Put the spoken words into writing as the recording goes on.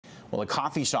Well, a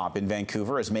coffee shop in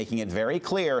Vancouver is making it very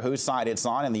clear whose side it's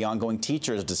on in the ongoing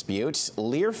teachers' dispute.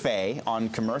 Lear Faye on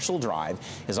Commercial Drive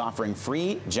is offering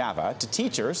free Java to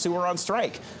teachers who are on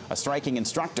strike. A striking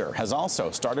instructor has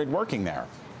also started working there.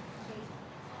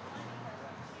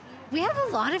 We have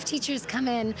a lot of teachers come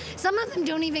in. Some of them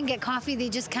don't even get coffee. They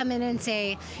just come in and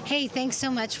say, hey, thanks so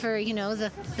much for,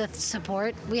 the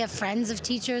support. We have friends of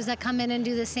teachers that come in and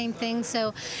do the same thing.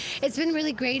 So it's been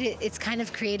really great. It's kind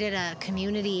of created a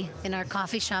community in our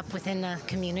coffee shop within a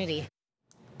community.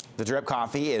 The drip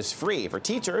coffee is free for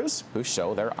teachers who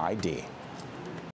show their ID.